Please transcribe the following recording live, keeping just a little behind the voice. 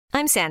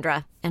I'm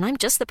Sandra, and I'm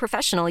just the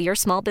professional your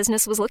small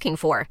business was looking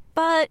for.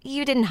 But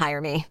you didn't hire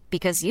me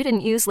because you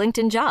didn't use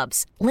LinkedIn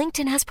Jobs.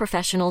 LinkedIn has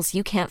professionals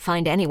you can't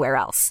find anywhere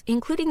else,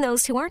 including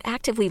those who aren't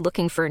actively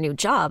looking for a new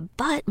job,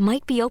 but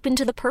might be open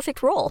to the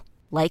perfect role,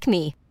 like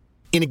me.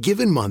 In a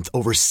given month,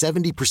 over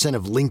 70%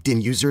 of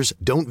LinkedIn users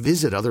don't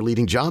visit other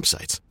leading job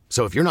sites.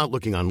 So if you're not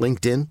looking on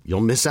LinkedIn,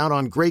 you'll miss out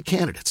on great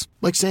candidates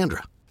like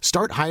Sandra.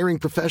 Start hiring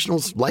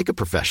professionals like a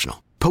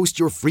professional. Post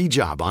your free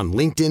job on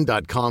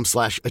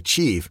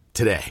linkedin.com/achieve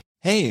today.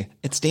 Hey,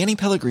 it's Danny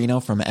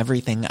Pellegrino from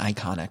Everything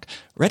Iconic.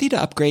 Ready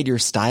to upgrade your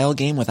style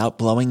game without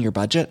blowing your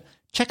budget?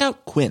 Check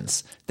out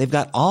Quince. They've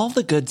got all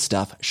the good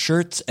stuff,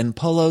 shirts and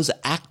polos,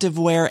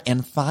 activewear,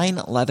 and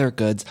fine leather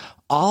goods,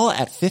 all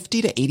at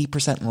 50 to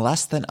 80%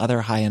 less than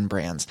other high-end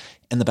brands.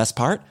 And the best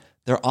part?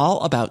 They're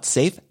all about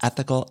safe,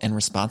 ethical, and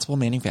responsible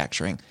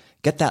manufacturing.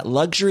 Get that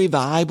luxury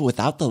vibe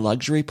without the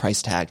luxury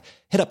price tag.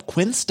 Hit up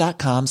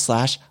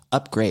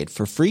quince.com/upgrade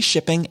for free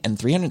shipping and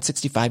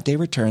 365-day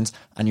returns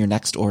on your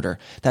next order.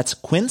 That's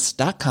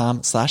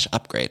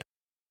quince.com/upgrade.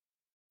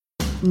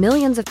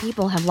 Millions of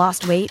people have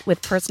lost weight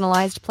with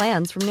personalized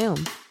plans from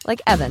Noom.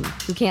 Like Evan,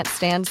 who can't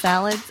stand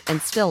salads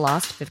and still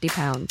lost 50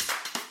 pounds.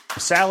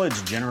 Salads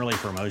generally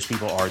for most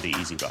people are the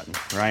easy button,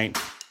 right?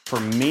 For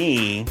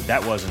me,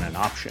 that wasn't an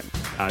option.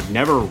 I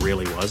never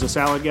really was a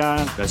salad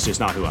guy. That's just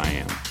not who I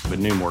am. But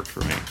Noom worked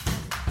for me.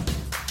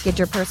 Get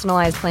your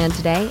personalized plan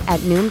today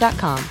at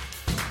Noom.com.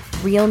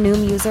 Real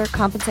Noom user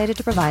compensated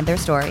to provide their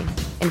story.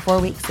 In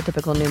 4 weeks, the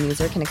typical Noom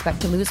user can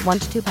expect to lose 1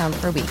 to 2 pounds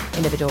per week.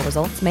 Individual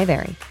results may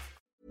vary.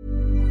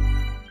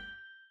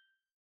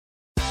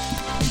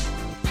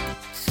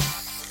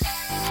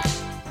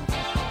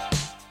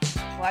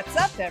 What's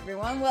up,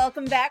 everyone?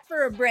 Welcome back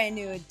for a brand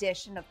new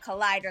edition of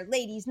Collider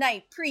Ladies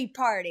Night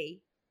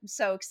Pre-Party. I'm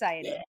so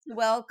excited to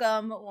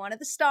welcome one of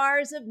the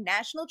stars of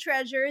National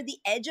Treasure, The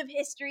Edge of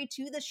History,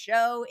 to the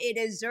show. It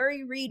is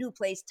Zuri Reed, who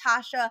plays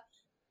Tasha.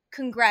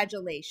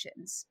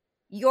 Congratulations.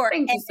 Your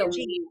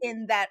energy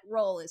in that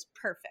role is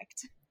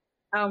perfect.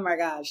 Oh my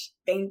gosh.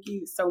 Thank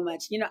you so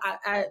much. You know,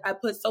 I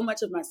put so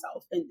much of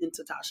myself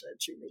into Tasha,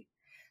 truly.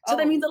 So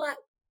that means a lot.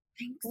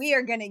 Thanks. We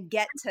are going to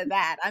get to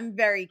that. I'm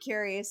very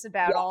curious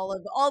about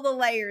all the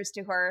layers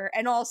to her,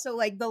 and also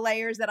like the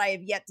layers that I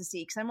have yet to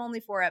see, because I'm only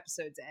 4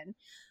 episodes in.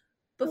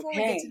 Before we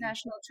get to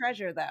National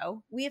Treasure,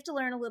 though, we have to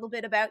learn a little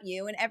bit about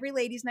you, and every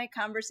Ladies Night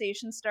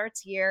conversation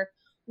starts here.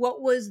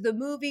 What was the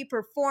movie,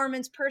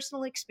 performance,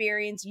 personal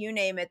experience, you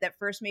name it, that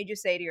first made you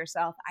say to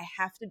yourself, I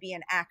have to be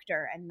an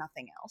actor and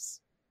nothing else?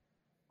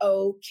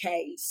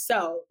 Okay,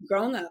 so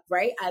growing up,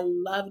 right, I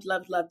loved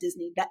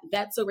Disney.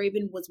 That's So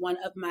Raven was one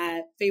of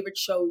my favorite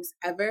shows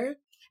ever,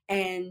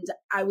 and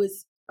I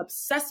was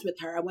obsessed with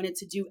her. I wanted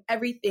to do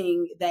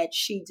everything that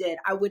she did.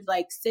 I would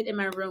like sit in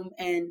my room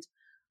and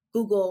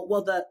Google,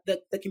 well, the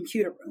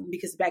computer room,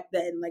 because back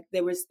then, like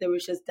there was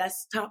just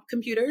desktop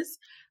computers,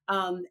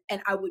 and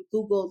I would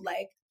Google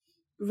like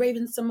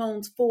Raven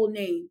Simone's full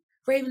name,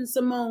 Raven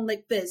Simone,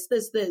 like this,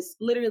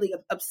 literally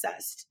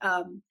obsessed.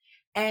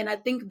 And I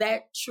think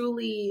that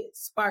truly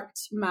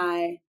sparked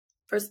my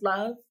first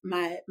love,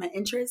 my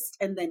interest.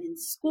 And then in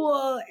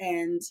school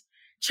and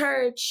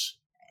church,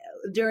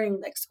 during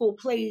like school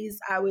plays,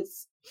 I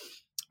was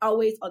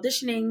always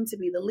auditioning to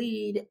be the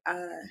lead.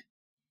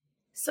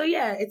 So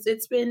yeah,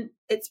 it's been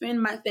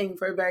my thing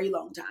for a very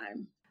long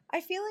time. I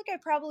feel like I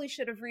probably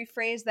should have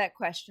rephrased that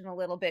question a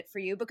little bit for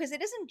you, because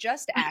it isn't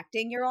just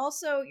acting. You're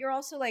also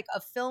like a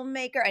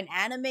filmmaker, an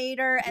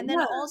animator, and then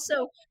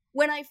also,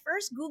 when I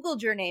first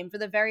Googled your name for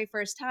the very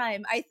first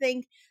time, I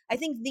think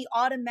the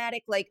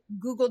automatic like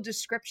Google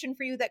description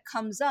for you that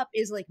comes up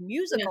is like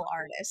musical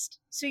artist.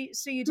 So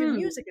you do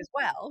music as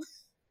well.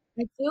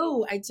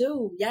 I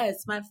do.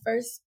 Yes, my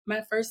first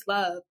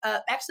love.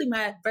 Actually,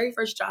 my very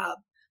first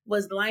job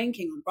was The Lion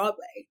King on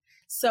Broadway.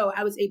 So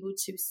I was able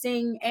to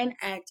sing and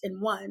act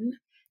in one,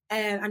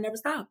 and I never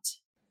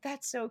stopped.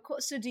 That's so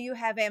cool. So do you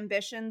have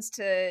ambitions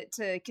to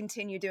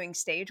continue doing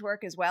stage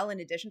work as well, in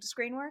addition to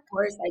screen work? Of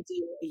course I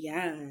do.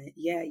 Yeah.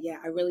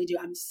 I really do.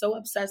 I'm so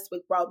obsessed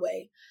with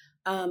Broadway.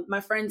 My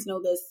friends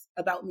know this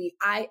about me.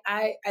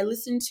 I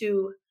listen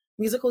to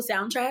musical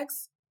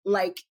soundtracks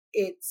like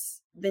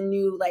it's the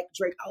new like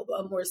Drake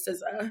album or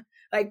SZA.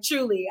 Like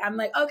truly, I'm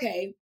like,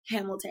 okay,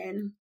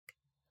 Hamilton,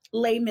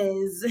 Les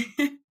Mis.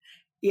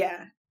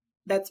 Yeah,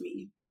 that's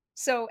me.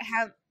 So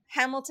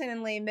Hamilton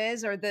and Les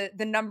Mis are the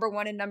number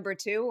 1 and number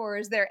 2, or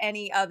is there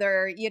any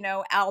other,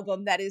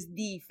 album that is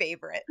the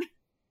favorite?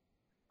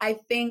 I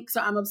think so.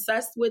 I'm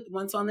obsessed with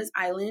Once on This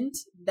Island,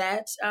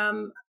 that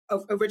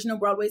original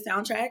Broadway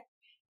soundtrack,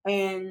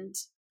 and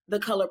The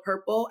Color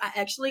Purple. I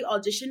actually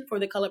auditioned for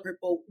The Color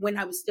Purple when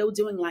I was still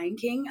doing Lion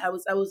King. I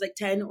was like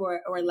 10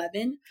 or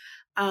 11,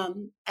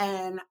 and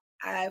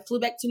I flew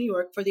back to New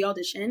York for the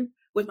audition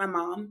with my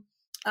mom.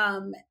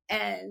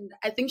 And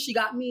I think she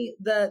got me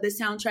the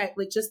soundtrack,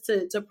 like just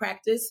to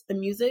practice the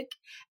music.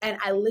 And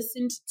I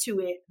listened to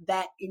it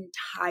that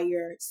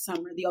entire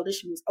summer. The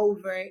audition was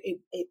over.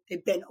 It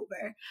been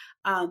over.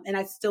 And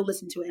I still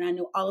listen to it, and I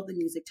know all of the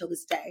music till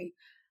this day.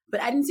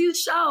 But I didn't see the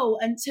show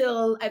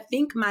until I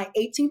think my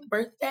 18th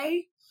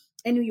birthday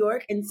in New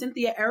York, and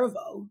Cynthia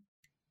Erivo.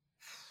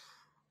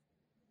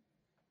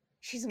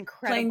 She's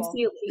incredible.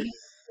 Playing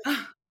Celie.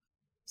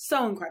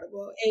 So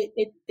incredible.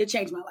 It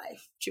changed my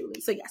life,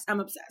 truly. So yes, I'm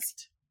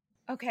obsessed.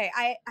 Okay,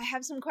 I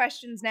have some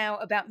questions now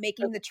about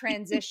making the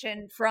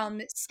transition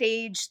from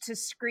stage to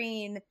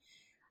screen.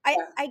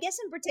 I guess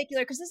in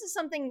particular, because this is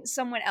something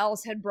someone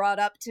else had brought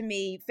up to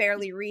me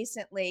fairly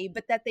recently,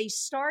 but that they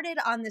started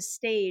on the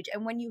stage.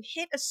 And when you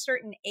hit a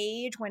certain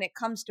age, when it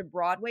comes to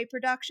Broadway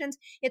productions,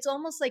 it's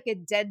almost like a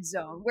dead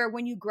zone where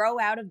when you grow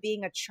out of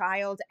being a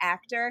child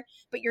actor,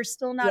 but you're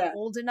still not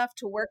old enough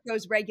to work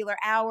those regular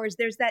hours,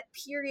 there's that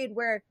period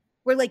where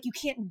like you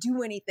can't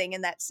do anything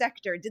in that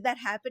sector. Did that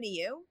happen to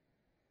you?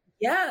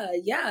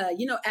 Yeah.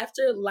 You know,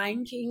 after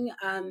Lion King,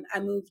 I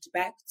moved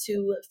back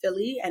to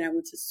Philly and I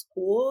went to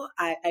school.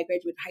 I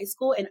graduated high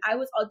school and I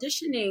was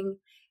auditioning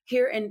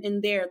here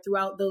and there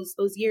throughout those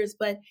years.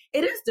 But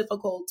it is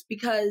difficult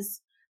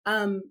because,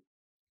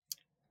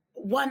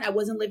 one, I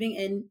wasn't living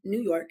in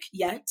New York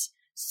yet.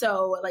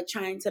 So like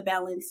trying to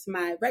balance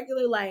my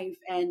regular life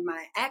and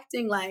my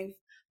acting life,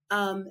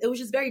 it was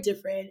just very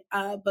different.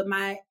 But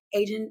my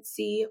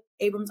agency,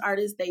 Abrams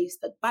Artists, they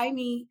stood by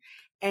me.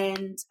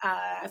 And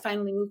I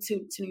finally moved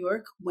to New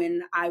York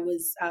when I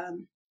was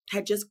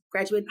had just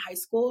graduated high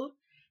school,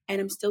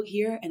 and I'm still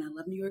here, and I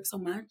love New York so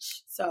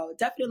much. So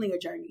definitely a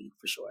journey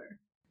for sure.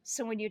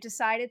 So when you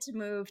decided to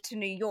move to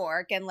New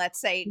York, and let's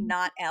say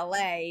not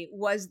LA,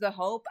 was the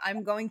hope,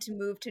 I'm going to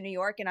move to New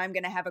York and I'm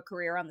going to have a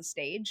career on the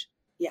stage?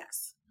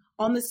 Yes,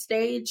 on the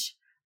stage,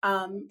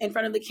 in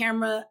front of the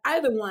camera,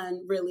 either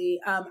one really.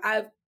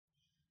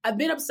 I've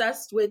been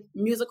obsessed with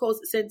musicals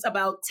since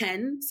about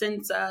 10,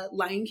 since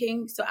Lion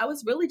King. So I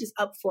was really just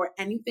up for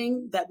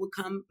anything that would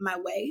come my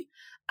way.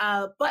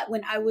 But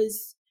when I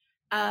was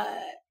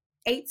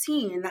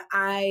 18,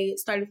 I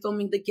started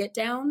filming The Get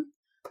Down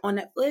on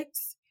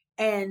Netflix.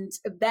 And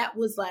that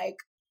was like,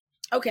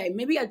 okay,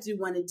 maybe I do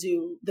want to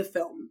do the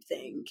film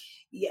thing.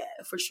 Yeah,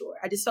 for sure.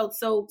 I just felt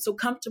so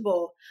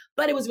comfortable.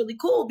 But it was really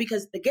cool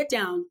because The Get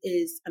Down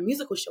is a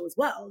musical show as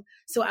well.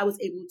 So I was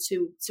able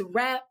to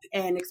rap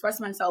and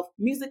express myself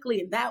musically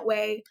in that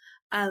way.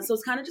 So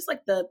it's kind of just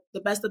like the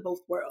best of both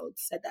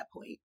worlds at that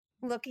point.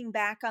 Looking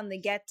back on The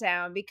Get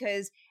Down,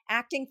 because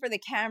acting for the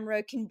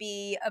camera can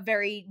be a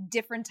very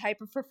different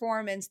type of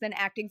performance than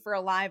acting for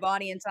a live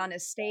audience on a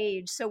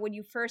stage. So when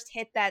you first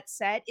hit that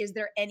set, is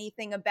there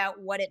anything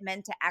about what it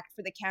meant to act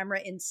for the camera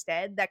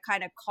instead that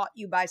kind of caught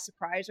you by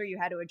surprise or you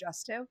had to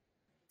adjust to?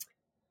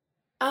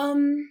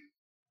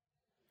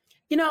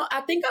 You know,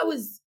 I think I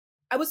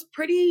was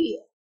pretty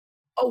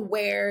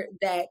aware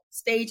that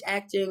stage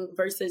acting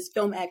versus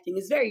film acting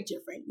is very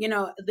different. You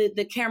know,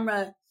 the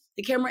camera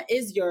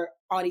is your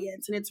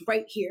audience and it's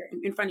right here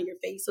in front of your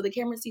face. So the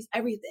camera sees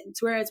everything.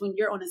 Whereas when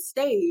you're on a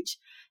stage,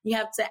 you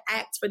have to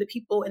act for the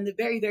people in the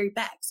very, very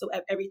back. So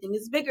everything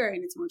is bigger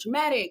and it's more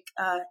dramatic.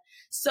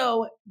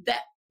 So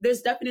that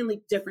there's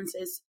definitely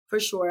differences for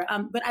sure.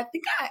 But I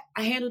think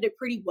I handled it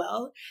pretty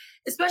well,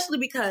 especially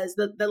because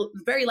the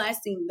very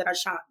last scene that I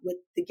shot with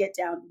The Get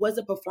Down was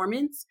a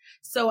performance.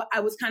 So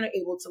I was kind of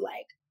able to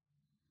like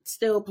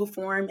still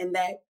perform in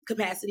that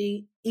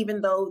capacity,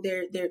 even though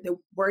there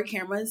were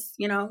cameras,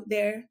 you know,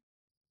 there.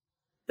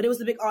 But it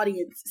was a big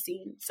audience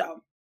scene,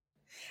 so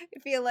I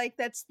feel like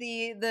that's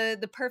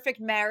the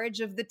perfect marriage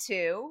of the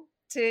two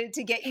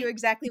to get you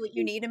exactly what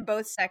you need in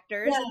both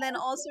sectors, and then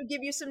also give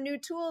you some new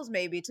tools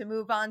maybe to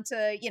move on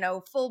to, you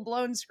know,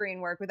 full-blown screen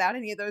work without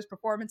any of those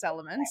performance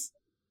elements.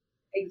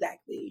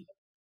 Exactly.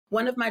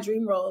 One of my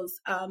dream roles,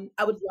 I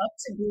would love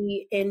to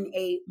be in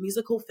a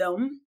musical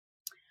film.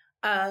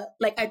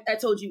 Like I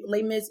told you,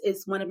 Les Mis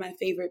is one of my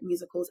favorite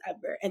musicals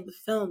ever. And the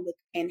film with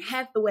Anne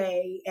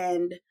Hathaway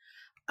and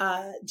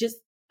just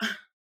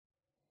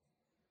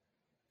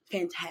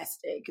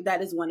fantastic.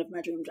 That is one of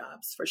my dream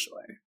jobs for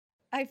sure.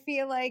 I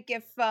feel like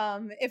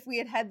if we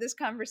had this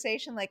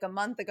conversation like a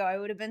month ago, I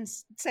would have been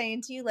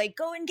saying to you, like,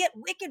 go and get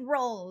Wicked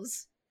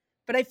roles.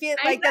 But I feel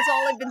like that's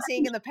all I've been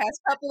seeing in the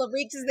past couple of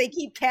weeks is they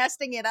keep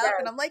casting it up.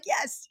 And I'm like,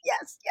 yes.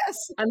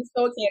 I'm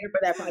so excited for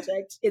that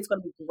project. It's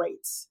going to be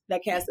great.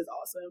 That cast is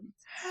awesome.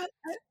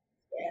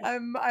 Yeah.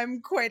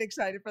 I'm quite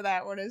excited for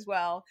that one as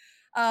well.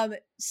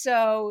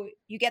 So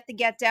you get The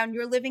Get Down.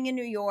 You're living in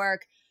New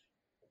York.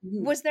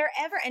 Mm-hmm. Was there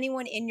ever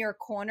anyone in your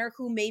corner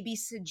who maybe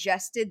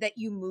suggested that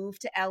you move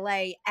to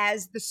LA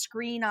as the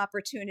screen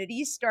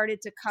opportunities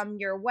started to come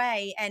your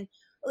way? And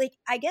like,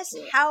 I guess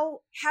how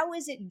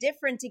is it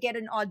different to get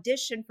an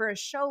audition for a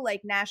show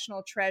like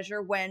National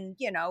Treasure when,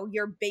 you know,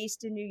 you're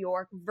based in New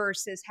York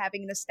versus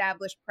having an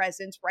established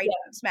presence right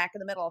smack in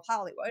the middle of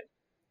Hollywood?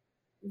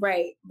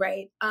 Right.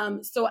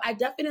 So I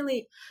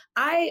definitely,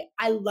 I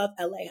love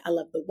LA. I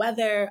love the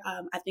weather.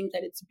 I think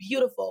that it's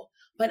beautiful,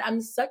 but I'm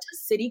such a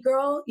city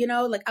girl, you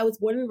know, like I was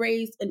born and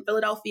raised in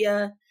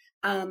Philadelphia.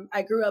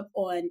 I grew up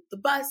on the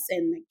bus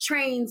and like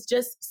trains,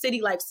 just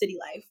city life.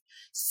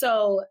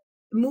 So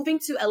moving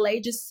to LA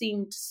just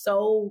seemed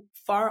so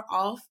far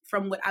off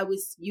from what I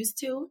was used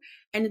to.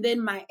 And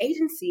then my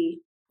agency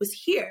was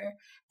here,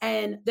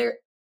 and they're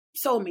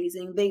so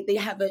amazing. They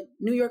have a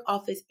New York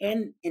office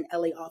and an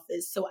LA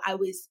office. So I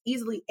was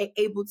easily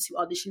able to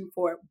audition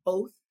for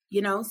both,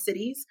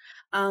 cities,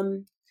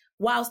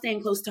 while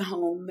staying close to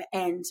home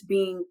and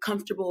being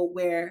comfortable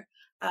where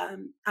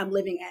I'm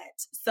living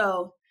at.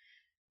 So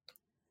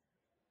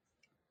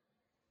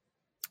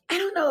I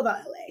don't know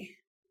about LA.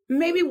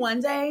 Maybe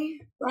one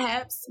day,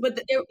 perhaps, but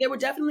there were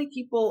definitely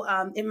people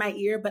in my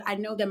ear, but I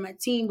know that my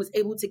team was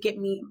able to get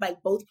me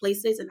like both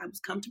places and I was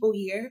comfortable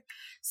here.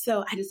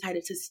 So I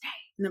decided to stay,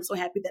 and I'm so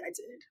happy that I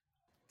did.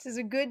 This is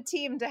a good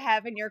team to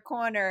have in your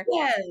corner.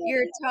 Yeah.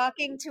 You're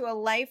talking to a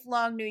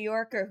lifelong New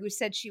Yorker who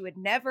said she would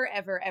never,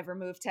 ever, ever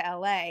move to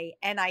LA.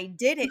 And I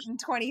did it in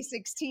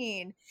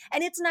 2016.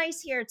 And it's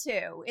nice here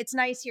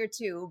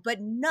too.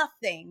 But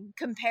nothing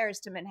compares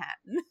to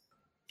Manhattan.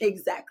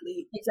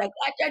 Exactly. I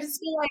just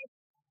feel like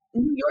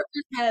New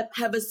Yorkers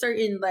have a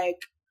certain like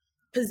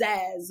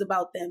pizzazz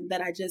about them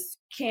that I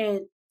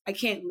can't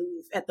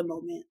leave at the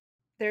moment.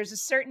 There's a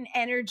certain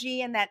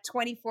energy and that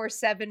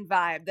 24/7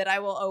 vibe that I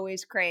will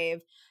always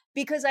crave,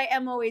 because I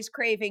am always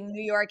craving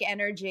New York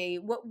energy.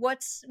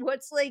 What's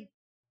like,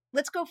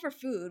 let's go for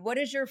food. What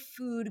is your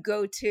food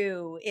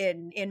go-to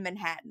in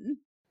Manhattan?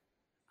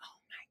 Oh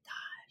my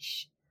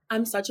gosh.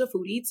 I'm such a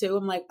foodie too.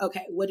 I'm like,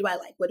 okay, what do I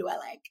like?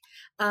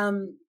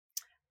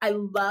 I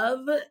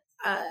love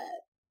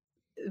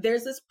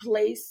there's this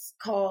place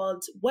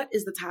called, what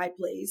is the Thai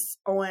place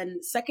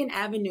on 2nd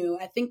Avenue?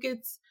 I think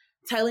it's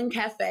Thailand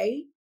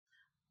Cafe.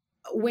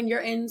 When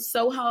you're in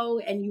Soho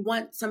and you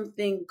want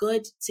something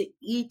good to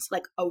eat,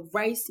 like a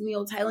rice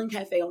meal, Thailand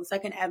Cafe on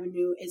 2nd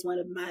Avenue is one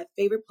of my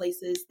favorite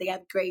places. They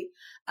have great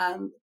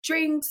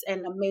drinks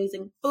and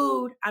amazing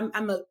food.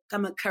 I'm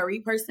a curry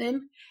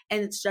person,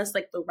 and it's just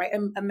like the right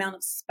amount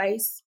of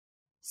spice.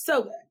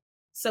 So good.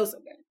 So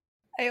good.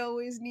 I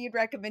always need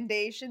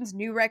recommendations,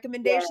 new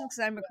recommendations, because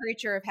I'm a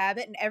creature of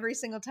habit. And every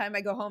single time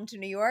I go home to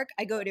New York,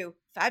 I go to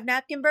 5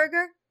 Napkin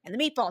Burger and the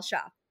Meatball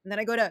Shop. And then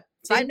I go to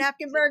 5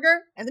 Napkin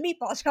Burger and the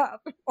Meatball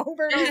Shop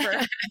over and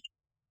over.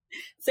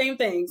 Same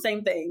thing.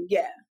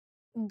 Yeah.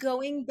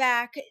 Going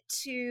back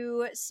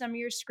to some of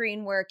your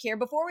screen work here,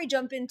 before we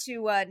jump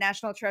into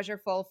National Treasure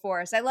Full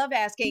Force, I love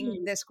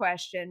asking this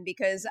question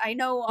because I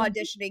know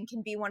auditioning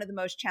can be one of the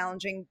most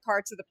challenging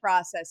parts of the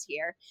process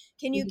here.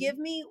 Can you give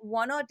me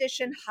one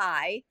audition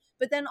high,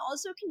 but then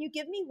also can you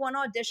give me one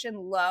audition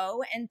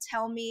low and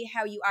tell me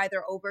how you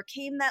either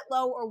overcame that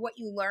low or what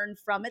you learned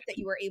from it that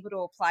you were able to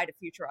apply to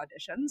future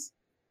auditions?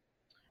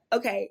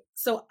 Okay,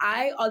 so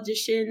I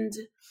auditioned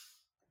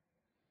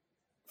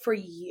for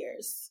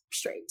years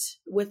straight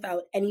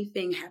without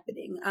anything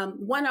happening.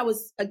 One, I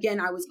was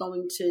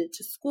going to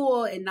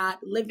school and not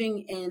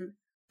living in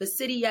the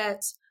city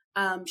yet,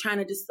 trying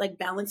to just like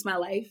balance my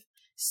life.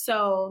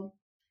 So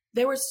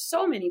there were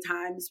so many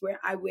times where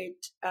I would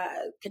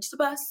catch the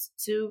bus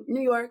to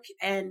New York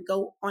and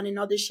go on an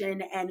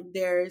audition, and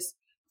there's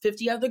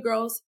 50 other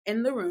girls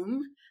in the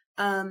room.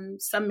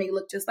 Some may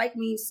look just like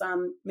me,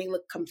 some may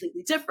look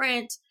completely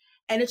different.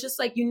 And it's just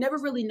like, you never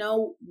really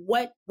know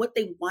what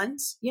they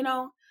want,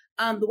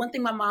 The one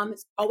thing my mom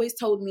has always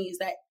told me is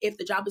that if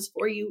the job is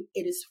for you,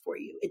 it is for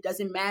you. It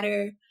doesn't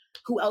matter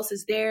who else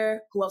is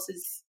there, who else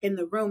is in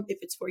the room. If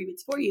it's for you,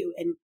 it's for you,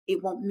 and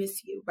it won't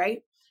miss you,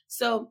 right?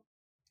 So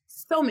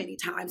many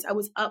times I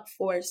was up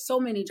for so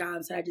many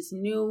jobs that I just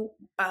knew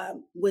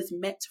was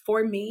meant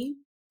for me,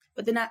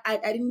 but then I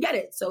didn't get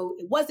it. So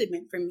it wasn't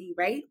meant for me,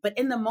 right? But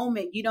in the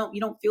moment, you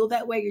don't feel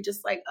that way. You're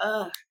just like,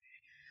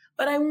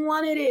 but I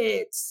wanted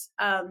it.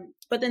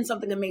 But then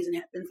something amazing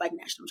happens, like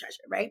National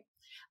Treasure, right?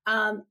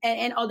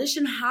 And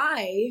audition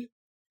high,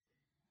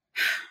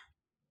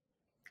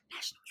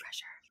 National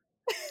Treasure.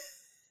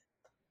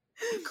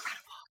 Incredible.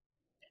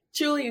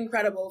 Truly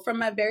incredible. From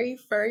my very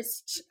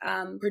first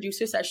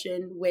producer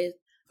session with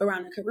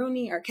Veronica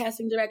Rooney, our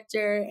casting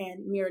director,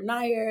 and Mira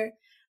Nair,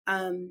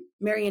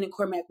 Marianne and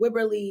Cormac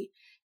Wibberley,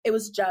 it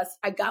was just,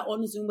 I got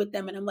on Zoom with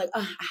them and I'm like,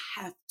 I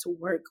have to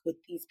work with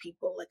these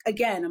people. Like,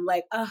 again, I'm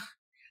like,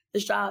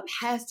 this job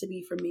has to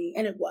be for me.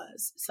 And it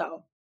was.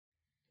 So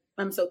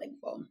I'm so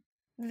thankful.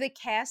 The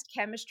cast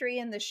chemistry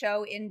in the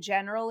show in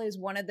general is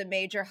one of the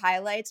major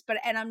highlights,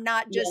 and I'm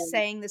not just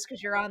saying this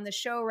because you're on the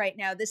show right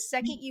now. The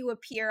second you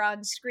appear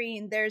on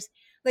screen, there's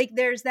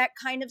that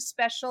kind of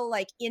special,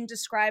 like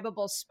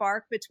indescribable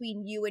spark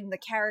between you and the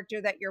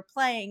character that you're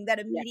playing that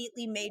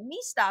immediately made me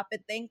stop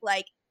and think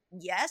like,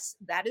 yes,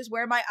 that is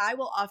where my eye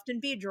will often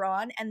be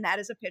drawn. And that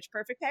is a pitch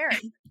perfect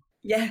pairing.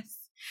 Yes.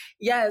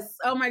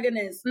 Oh my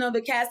goodness. No, the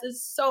cast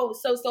is so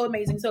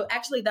amazing. So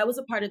actually that was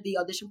a part of the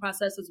audition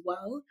process as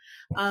well.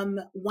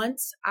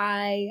 Once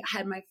I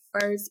had my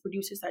first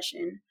producer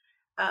session,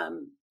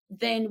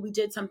 then we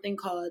did something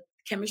called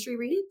chemistry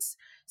reads.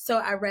 So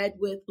I read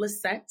with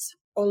Lisette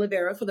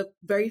Oliveira for the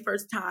very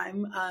first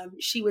time.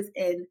 She was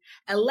in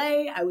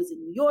LA, I was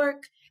in New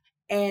York,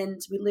 and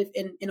we live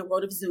in a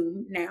world of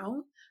Zoom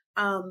now.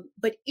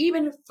 But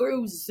even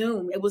through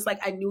Zoom, it was like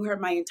I knew her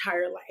my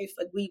entire life.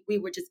 Like we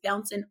were just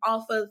bouncing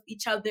off of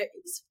each other. It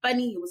was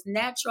funny. It was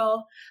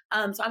natural.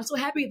 So I'm so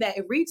happy that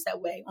it reads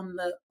that way on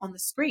the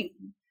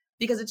screen.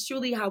 because it's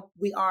truly how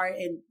we are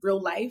in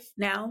real life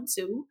now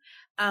too.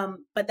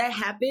 But that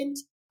happened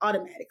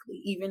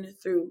automatically, even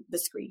through the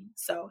screen.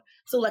 So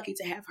lucky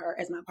to have her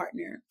as my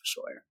partner for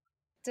sure.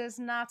 Does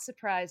not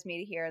surprise me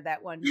to hear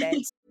that one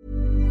bit.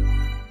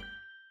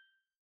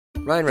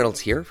 Ryan Reynolds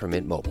here from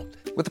Mint Mobile.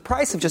 With the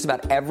price of just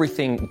about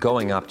everything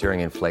going up during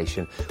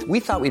inflation, we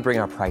thought we'd bring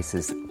our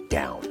prices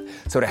down.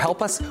 So to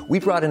help us, we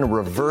brought in a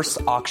reverse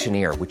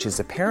auctioneer, which is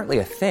apparently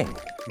a thing.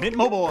 Mint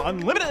Mobile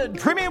Unlimited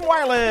Premium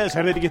Wireless.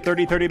 How to get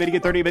 30, 30, bit to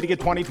get 30, bit to get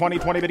 20, 20,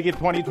 20, bit to get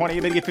 20, 20,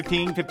 bit to get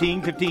 15,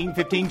 15, 15,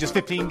 15, just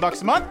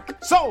 $15 a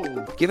month?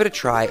 Sold! Give it a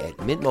try at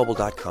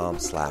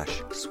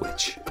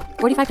mintmobile.com/switch.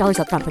 $45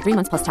 up front for 3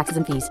 months plus taxes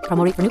and fees.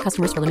 Promo rate for new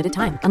customers for limited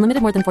time.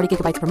 Unlimited more than 40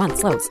 gigabytes per month.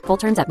 Slows full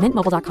terms at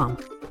mintmobile.com.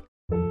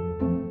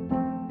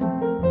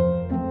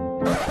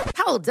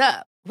 Hold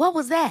up. What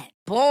was that?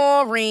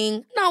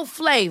 Boring. No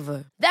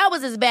flavor. That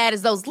was as bad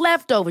as those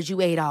leftovers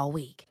you ate all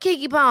week.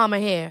 Keke Palmer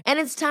here. And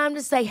it's time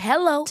to say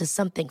hello to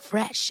something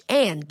fresh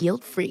and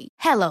guilt-free.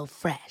 Hello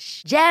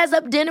Fresh. Jazz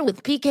up dinner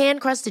with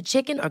pecan-crusted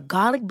chicken or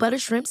garlic butter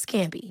shrimp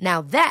scampi.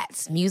 Now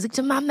that's music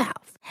to my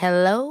mouth.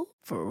 Hello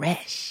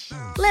Fresh.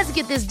 Let's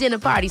get this dinner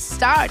party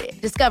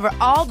started. Discover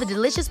all the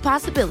delicious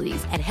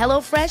possibilities at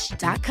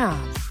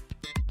hellofresh.com.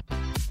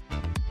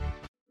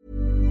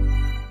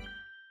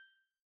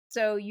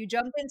 So you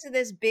jump into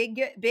this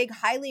big,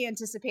 highly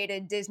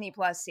anticipated Disney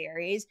Plus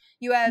series.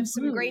 You have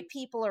some great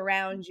people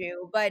around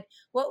you, but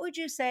what would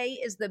you say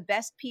is the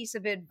best piece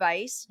of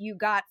advice you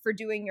got for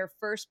doing your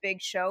first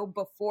big show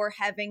before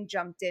having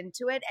jumped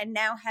into it? And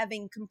now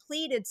having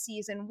completed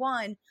season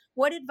 1,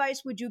 what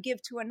advice would you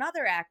give to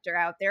another actor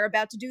out there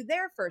about to do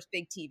their first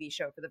big TV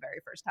show for the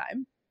very first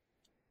time?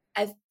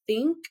 I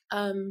think,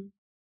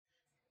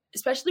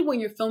 especially when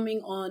you're filming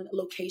on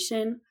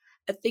location,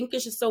 I think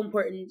it's just so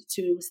important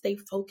to stay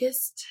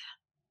focused.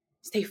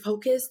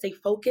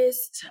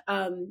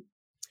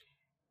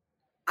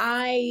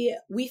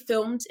 We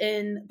filmed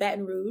in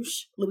Baton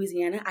Rouge,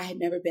 Louisiana. I had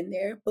never been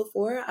there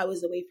before. I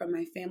was away from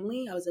my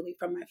family. I was away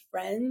from my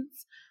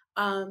friends.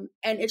 And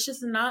it's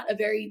just not a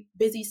very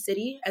busy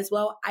city as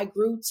well. I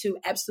grew to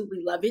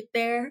absolutely love it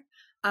there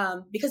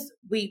because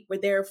we were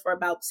there for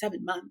about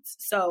 7 months.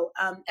 So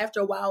after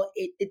a while,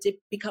 it did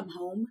become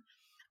home.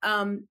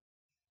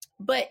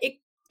 But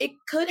it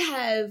could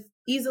have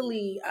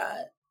easily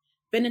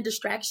been a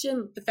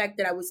distraction. The fact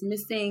that I was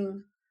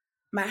missing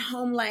my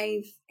home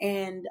life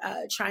and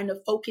trying to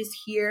focus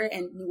here,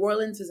 and New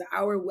Orleans is an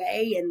hour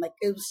away. And like,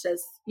 it was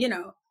just,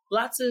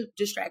 lots of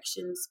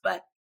distractions,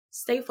 but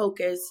stay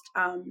focused,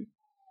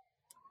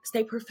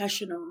 stay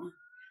professional.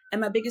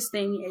 And my biggest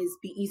thing is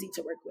be easy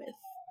to work with.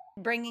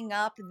 Bringing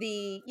up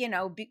the,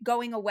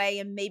 going away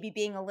and maybe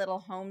being a little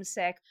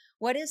homesick,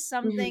 what is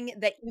something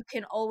that you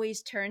can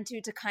always turn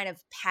to kind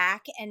of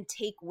pack and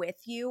take with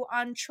you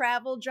on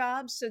travel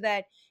jobs so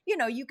that,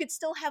 you could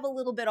still have a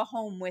little bit of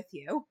home with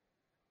you?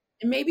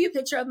 Maybe a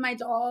picture of my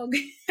dog.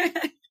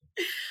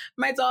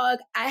 My dog,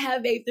 I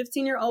have a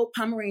 15-year-old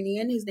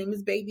Pomeranian. His name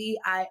is Baby.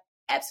 I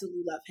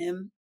absolutely love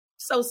him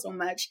so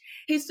much.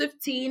 He's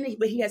 15,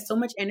 but he has so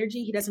much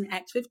energy. He doesn't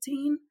act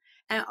 15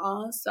 at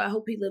all. So I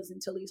hope he lives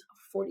until he's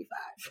 45.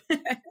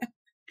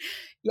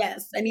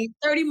 Yes, I need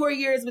 30 more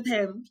years with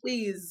him,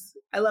 please.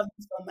 I love him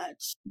so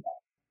much.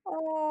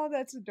 Oh,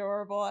 that's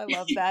adorable. I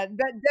love that.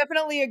 That's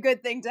definitely a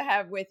good thing to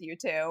have with you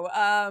too.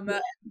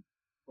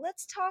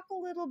 Let's talk a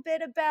little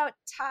bit about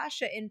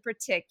Tasha in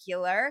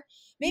particular.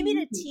 Maybe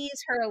to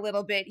tease her a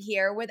little bit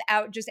here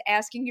without just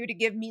asking you to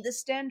give me the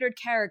standard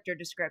character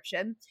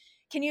description.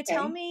 Can you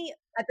tell me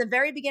at the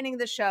very beginning of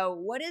the show,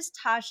 what is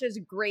Tasha's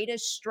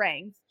greatest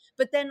strength?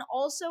 But then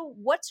also,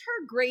 what's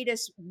her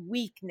greatest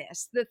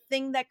weakness? The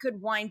thing that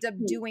could wind up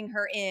doing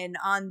her in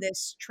on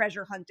this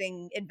treasure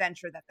hunting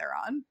adventure that they're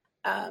on?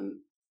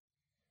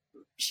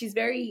 She's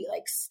very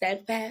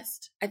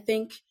steadfast. I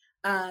think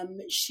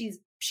she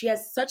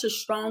has such a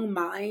strong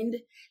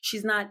mind.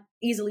 She's not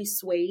easily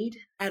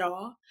swayed at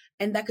all.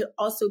 And that could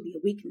also be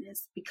a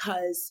weakness,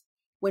 because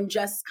when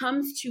Jess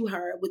comes to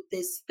her with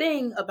this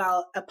thing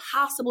about a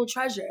possible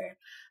treasure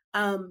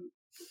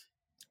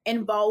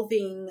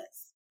involving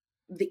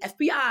the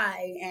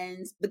FBI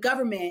and the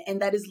government,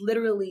 and that is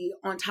literally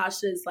on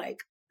Tasha's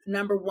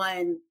number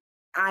one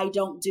I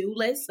don't do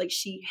list.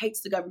 She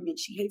hates the government.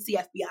 She hates the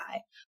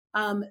FBI.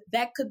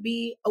 That could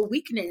be a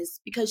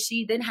weakness, because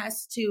she then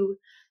has to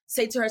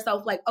say to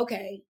herself,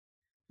 okay,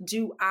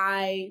 do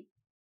I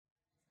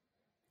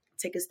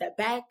take a step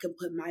back and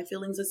put my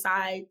feelings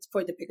aside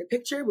for the bigger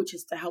picture, which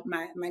is to help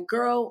my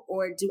girl,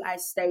 or do I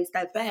stay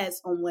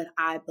steadfast on what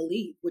I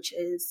believe, which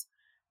is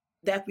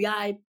the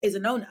FBI is a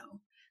no-no.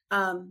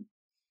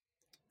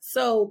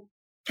 So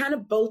kind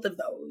of both of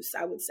those,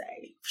 I would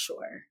say, for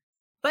sure.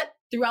 But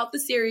throughout the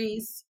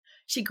series,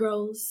 she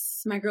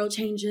grows, my girl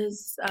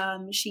changes,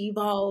 she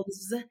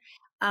evolves.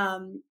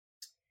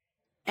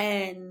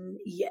 And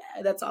yeah,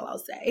 that's all I'll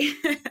say.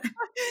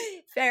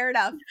 Fair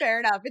enough.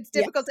 It's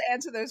difficult to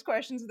answer those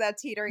questions without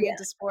teetering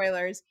into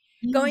spoilers.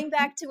 Going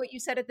back to what you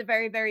said at the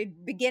very, very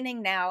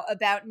beginning now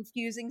about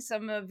infusing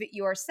some of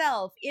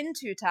yourself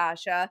into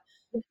Tasha,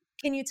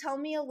 Can you tell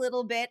me a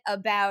little bit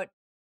about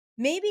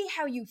maybe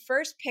how you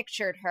first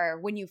pictured her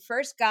when you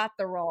first got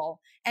the role,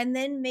 and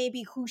then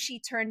maybe who she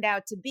turned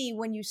out to be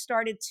when you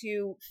started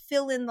to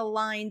fill in the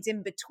lines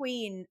in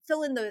between,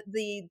 fill in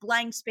the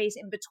blank space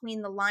in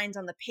between the lines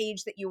on the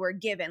page that you were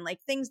given,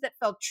 like things that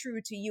felt true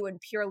to you and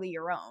purely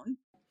your own?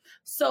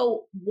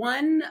 So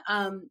one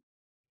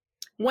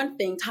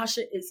thing,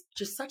 Tasha is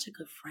just such a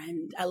good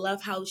friend. I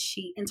love how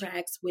she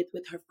interacts with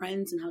her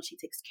friends and how she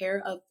takes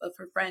care of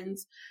her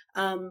friends.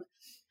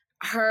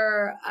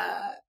 Her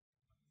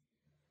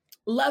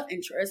love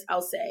interest,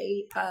 I'll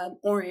say,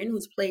 Oren,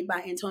 who's played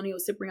by Antonio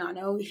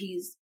Cipriano,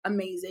 he's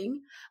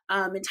amazing.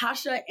 And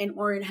Tasha and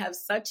Oren have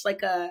such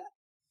like a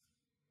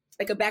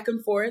back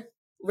and forth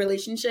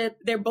relationship.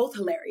 They're both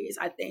hilarious,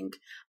 I think.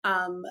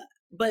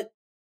 But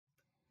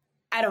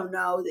I don't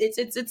know.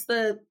 It's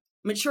the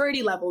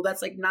maturity level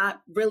that's like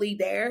not really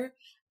there.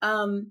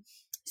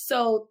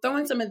 So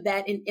throwing some of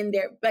that in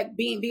there, like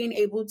being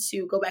able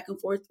to go back and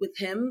forth with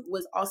him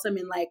was awesome,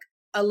 in like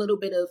a little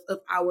bit of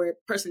our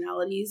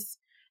personalities,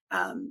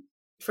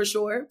 for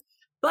sure.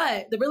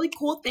 But the really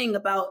cool thing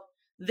about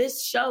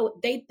this show,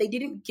 they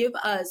didn't give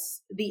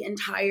us the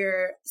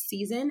entire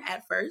season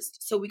at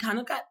first. So we kind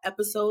of got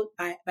episode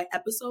by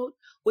episode,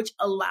 which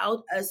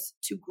allowed us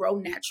to grow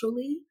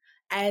naturally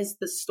as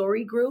the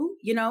story grew,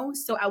 you know?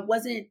 So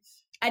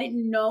I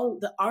didn't know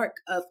the arc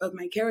of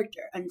my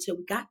character until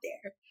we got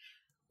there,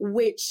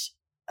 which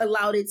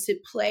allowed it to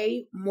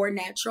play more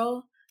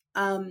natural.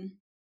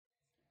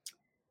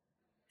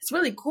 It's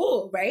really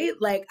cool, right?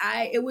 Like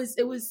it was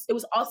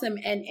awesome.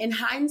 And in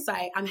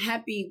hindsight, I'm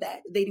happy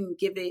that they didn't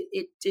give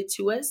it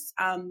to us,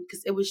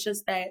 because it was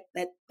just that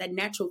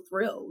natural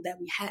thrill that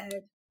we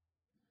had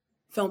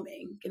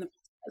filming in the process.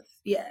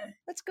 Yeah.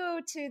 Let's go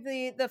to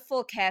the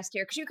full cast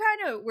here, because you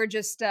kind of were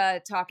just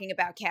talking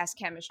about cast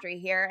chemistry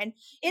here. And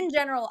in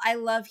general, I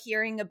love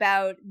hearing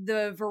about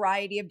the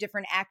variety of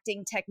different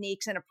acting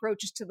techniques and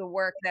approaches to the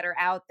work that are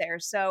out there.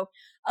 So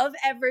of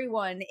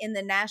everyone in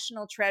the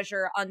National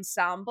Treasure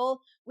ensemble,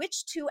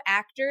 which two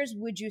actors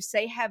would you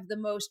say have the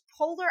most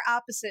polar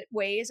opposite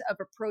ways of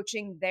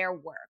approaching their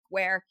work,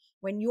 where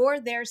when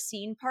you're their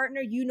scene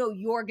partner, you know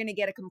you're going to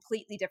get a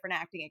completely different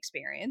acting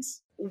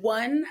experience?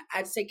 One,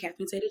 I'd say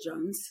Catherine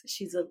Zeta-Jones.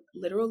 She's a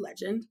literal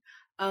legend.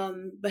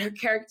 But her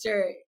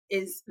character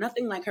is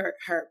nothing like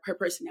her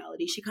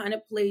personality. She kind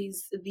of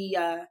plays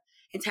the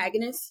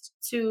antagonist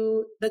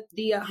to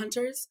the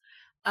hunters.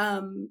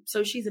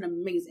 So she's an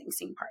amazing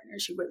scene partner.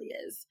 She really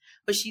is.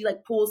 But she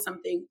like pulls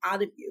something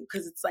out of you,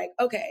 because it's like,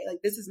 okay, like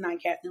this is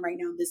not Catherine right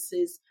now. This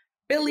is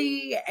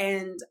Billy,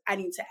 and I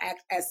need to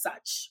act as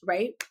such,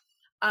 right?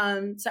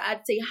 So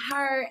I'd say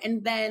her,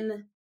 and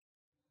then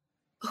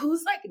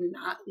who's like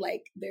not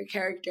like their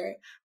character?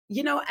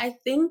 You know, I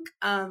think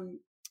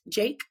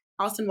Jake,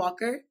 Austin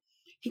Walker,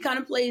 he kind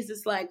of plays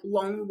this like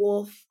lone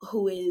wolf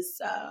who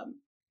is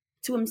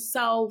to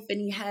himself, and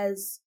he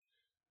has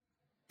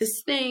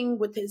this thing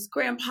with his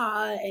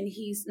grandpa, and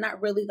he's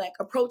not really like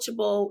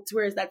approachable,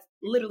 whereas that's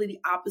literally the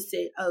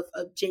opposite of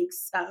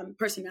Jake's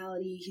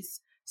personality.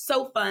 He's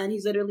so fun.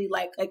 He's literally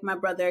like my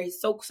brother. He's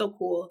so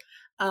cool.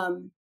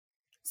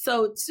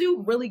 So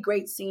two really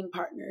great scene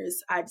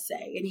partners, I'd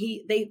say. And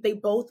they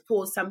both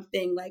pull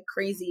something like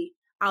crazy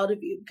out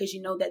of you, because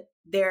you know that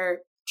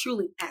they're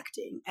truly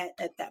acting at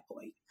that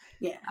point.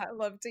 Yeah. I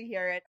love to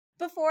hear it.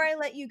 Before I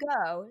let you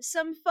go,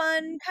 some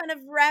fun kind of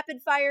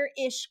rapid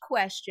fire-ish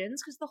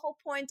questions, because the whole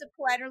point of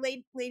Platter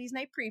Ladies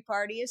Night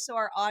Pre-Party is so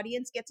our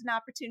audience gets an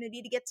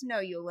opportunity to get to know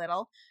you a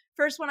little.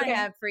 First one I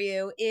have for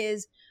you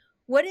is,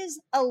 what is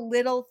a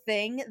little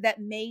thing that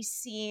may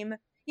seem,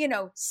 you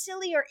know,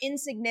 silly or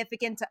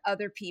insignificant to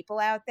other people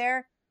out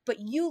there, but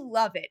you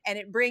love it and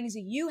it brings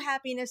you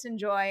happiness and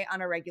joy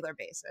on a regular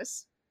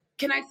basis?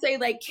 Can I say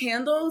like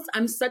candles?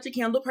 I'm such a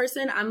candle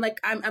person. I'm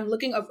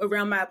looking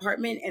around my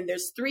apartment, and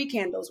there's 3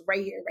 candles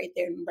right here, right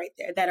there, and right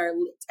there that are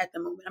lit at the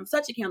moment. I'm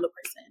such a candle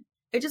person.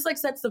 It just like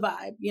sets the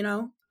vibe, you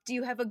know? Do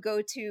you have a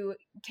go-to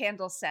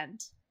candle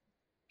scent?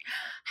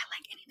 I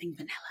like anything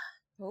vanilla.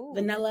 Oh,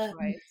 vanilla.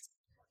 Right.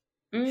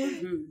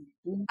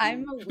 Mm-hmm.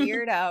 I'm a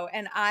weirdo,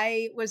 and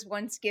I was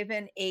once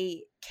given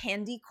a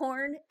candy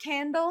corn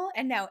candle,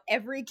 and now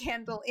every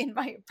candle in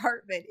my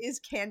apartment is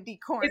candy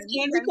corn. It's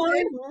candy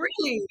corn?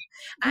 Really?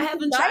 I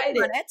haven't tried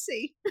it. On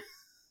Etsy.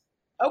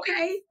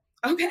 Okay.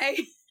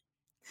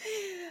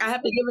 I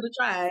have to give it a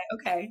try.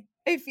 Okay.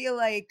 I feel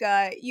like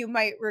you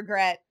might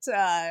regret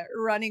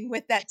running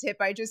with that tip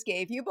I just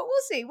gave you, but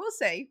we'll see.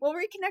 We'll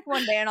reconnect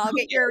one day, and I'll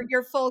get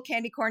your full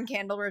candy corn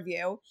candle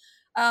review.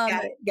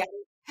 Got it.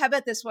 How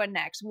about this one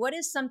next? What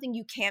is something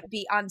you can't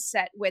be on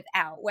set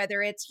without?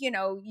 Whether it's, you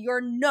know,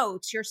 your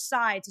notes, your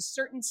sides, a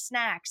certain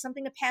snack,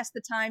 something to pass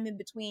the time in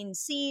between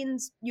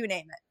scenes, you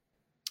name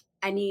it.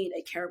 I need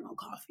a caramel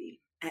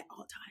coffee at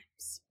all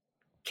times.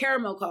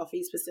 Caramel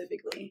coffee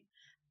specifically.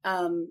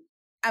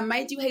 I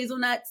might do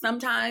hazelnut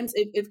sometimes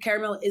if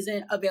caramel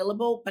isn't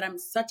available, but I'm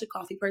such a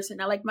coffee person.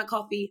 I like my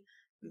coffee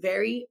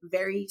very,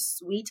 very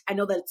sweet. I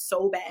know that it's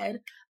so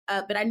bad,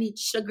 but I need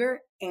sugar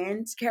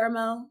and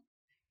caramel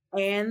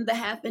and the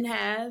half and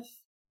half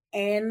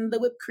and the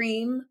whipped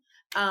cream.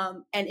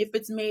 And if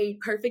it's made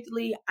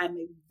perfectly, I'm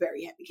a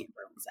very happy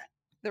camper on set.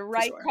 The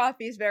right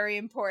coffee is very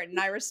important.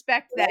 I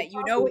respect that.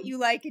 You know what you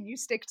like and you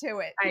stick to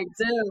it. I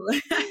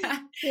do.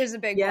 Here's a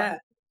big one.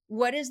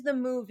 What is the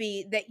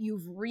movie that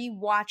you've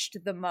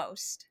rewatched the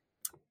most?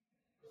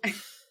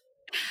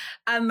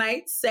 I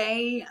might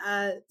say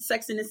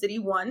Sex and the City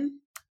 1,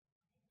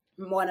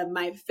 one of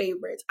my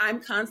favorites.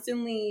 I'm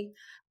constantly,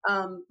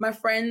 my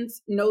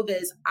friends know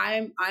this.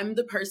 I'm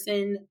the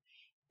person,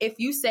 if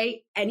you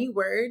say any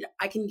word,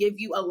 I can give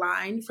you a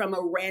line from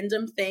a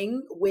random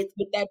thing with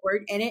that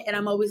word in it. And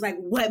I'm always like,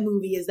 what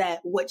movie is that?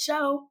 What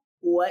show?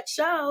 What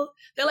show?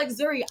 They're like,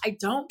 Zuri, I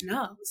don't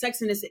know.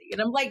 Sex and the City.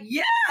 And I'm like,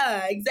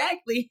 yeah,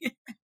 exactly.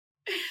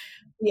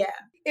 Yeah.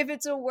 If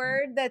it's a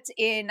word that's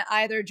in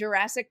either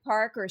Jurassic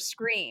Park or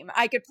Scream,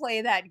 I could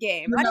play that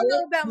game. I don't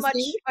know about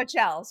much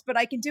else, but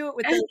I can do it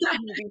with those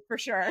movies for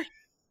sure.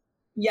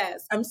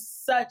 Yes, I'm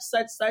such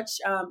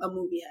a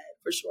movie head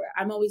for sure.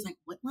 I'm always like,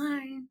 what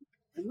line?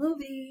 The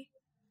movie.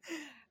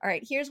 All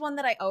right, here's one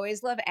that I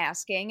always love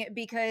asking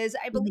because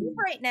I believe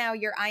right now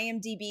your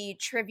IMDb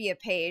trivia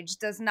page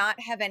does not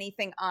have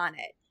anything on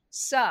it.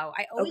 So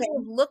I always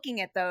love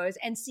looking at those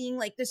and seeing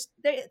like this.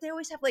 They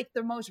always have like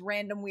the most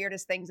random,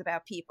 weirdest things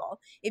about people.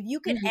 If you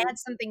could add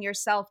something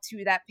yourself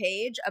to that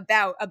page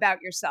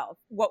about yourself,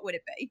 what would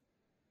it be?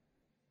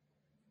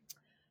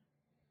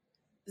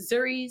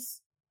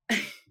 Zuri's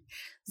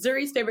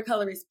favorite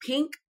color is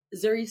pink.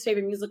 Zuri's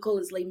favorite musical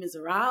is Les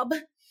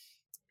Miserables.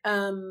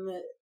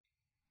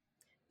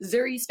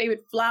 Zuri's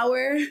favorite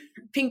flower,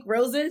 pink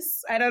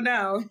roses. I don't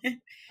know. Do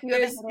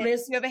you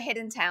have a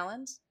hidden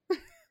talent?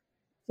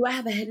 Do I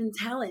have a hidden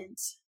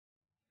talent?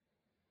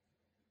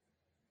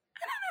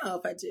 I don't know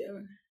if I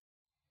do.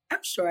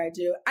 I'm sure I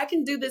do. I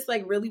can do this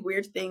like really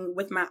weird thing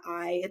with my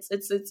eye.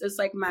 It's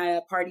like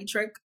my party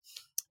trick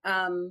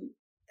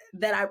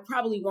that I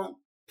probably won't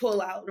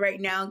pull out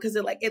right now because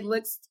it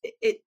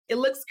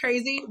looks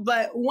crazy.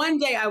 But one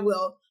day I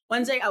will.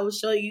 One day I will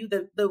show you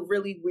the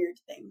really weird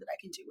thing that I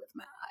can do with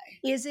my eye.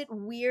 Is it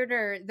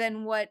weirder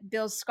than what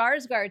Bill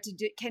Skarsgård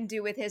can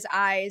do with his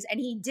eyes? And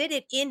he did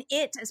it in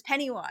It as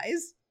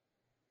Pennywise.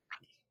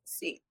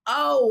 See,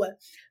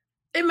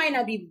 it might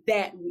not be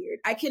that weird.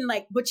 I can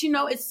but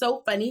it's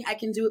so funny. I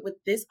can do it with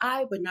this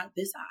eye, but not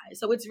this eye.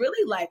 So it's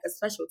really like a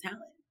special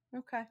talent.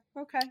 Okay.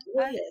 It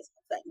really is.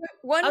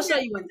 I'll show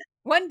you one day.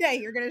 One day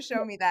you're going to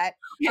show me that.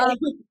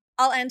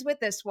 I'll end with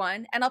this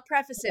one, and I'll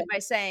preface it by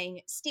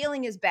saying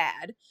stealing is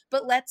bad,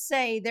 but let's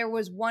say there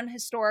was one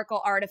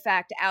historical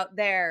artifact out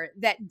there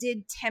that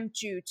did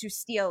tempt you to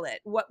steal it.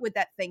 What would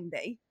that thing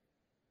be?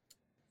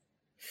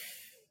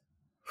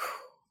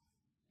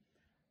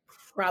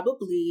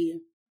 Probably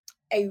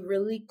a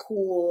really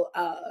cool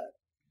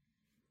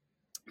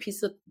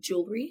piece of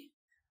jewelry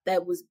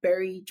that was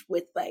buried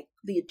with like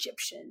the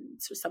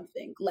Egyptians or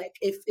something. Like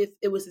if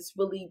it was this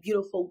really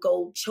beautiful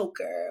gold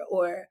choker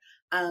or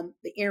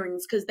the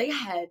earrings, because they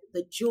had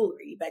the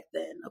jewelry back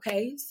then.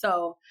 Okay,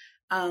 so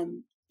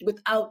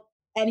without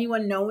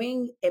anyone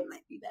knowing, it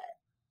might be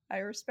that. I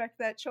respect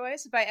that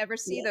choice. If I ever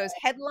see those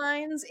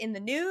headlines in the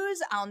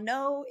news, I'll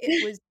know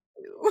it was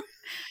you.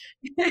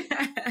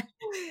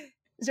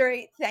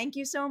 Zuri, thank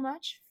you so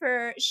much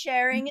for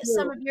sharing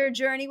some of your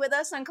journey with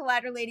us on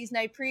Collider Ladies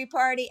Night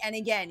Pre-Party. And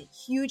again,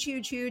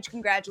 huge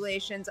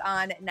congratulations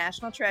on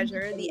National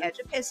Treasure, The Edge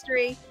of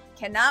History.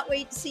 Cannot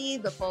wait to see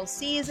the full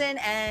season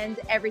and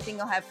everything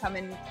you'll have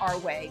coming our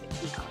way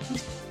beyond.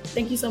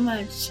 Thank you so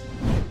much.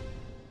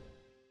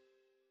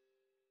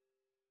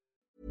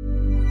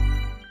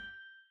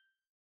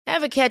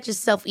 Ever catch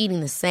yourself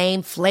eating the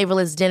same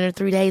flavorless dinner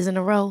 3 days in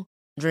a row?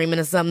 Dreaming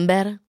of something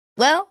better?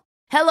 Well,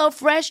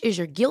 HelloFresh is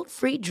your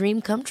guilt-free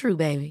dream come true,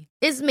 baby.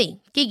 It's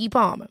me, Keke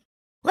Palmer.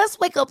 Let's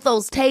wake up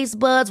those taste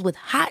buds with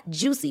hot,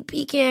 juicy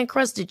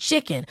pecan-crusted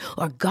chicken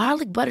or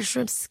garlic butter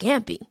shrimp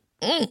scampi.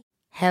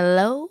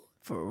 Hello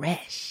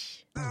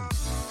Fresh.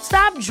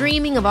 Stop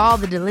dreaming of all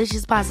the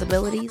delicious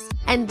possibilities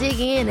and dig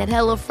in at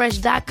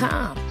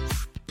HelloFresh.com.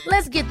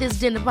 Let's get this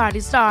dinner party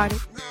started.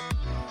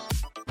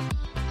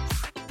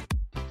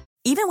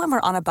 Even when we're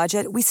on a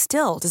budget, we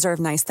still deserve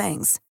nice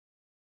things.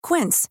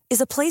 Quince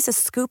is a place to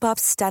scoop up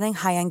stunning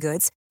high-end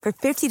goods for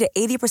 50 to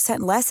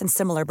 80% less than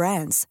similar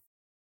brands.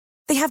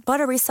 They have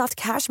buttery soft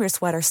cashmere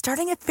sweaters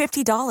starting at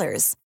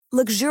 $50,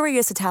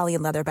 luxurious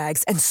Italian leather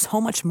bags, and so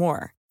much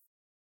more.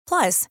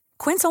 Plus,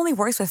 Quince only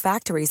works with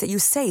factories that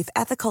use safe,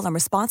 ethical, and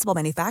responsible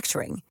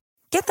manufacturing.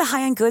 Get the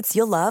high-end goods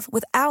you'll love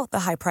without the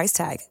high price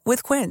tag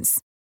with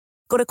Quince.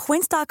 Go to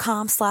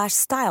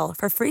quince.com/style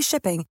for free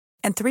shipping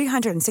and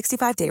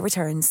 365-day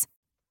returns.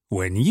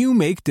 When you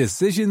make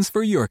decisions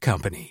for your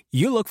company,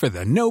 you look for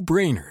the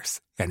no-brainers.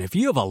 And if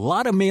you have a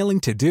lot of mailing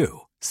to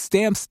do,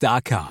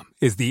 Stamps.com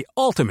is the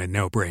ultimate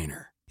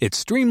no-brainer. It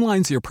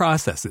streamlines your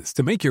processes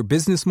to make your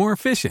business more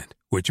efficient,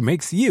 which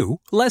makes you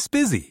less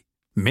busy.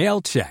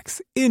 Mail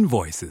checks,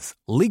 invoices,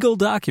 legal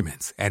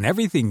documents, and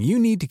everything you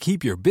need to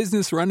keep your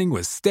business running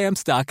with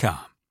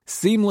Stamps.com.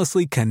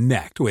 Seamlessly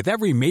connect with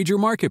every major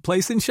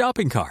marketplace and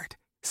shopping cart.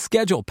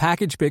 Schedule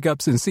package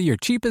pickups and see your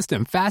cheapest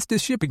and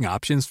fastest shipping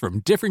options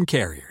from different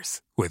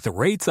carriers, with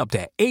rates up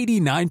to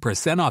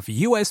 89% off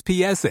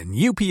USPS and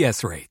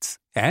UPS rates.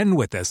 And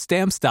with the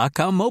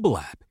Stamps.com mobile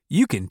app,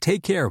 you can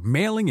take care of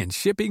mailing and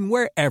shipping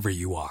wherever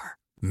you are.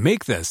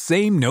 Make the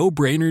same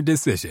no-brainer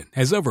decision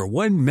as over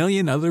 1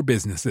 million other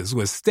businesses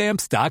with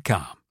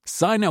Stamps.com.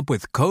 Sign up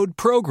with code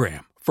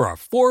PROGRAM for a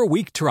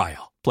 4-week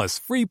trial, plus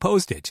free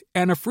postage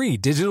and a free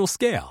digital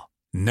scale.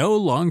 No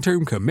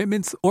long-term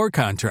commitments or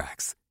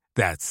contracts.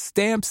 That's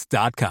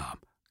Stamps.com.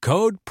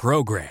 Code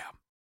PROGRAM.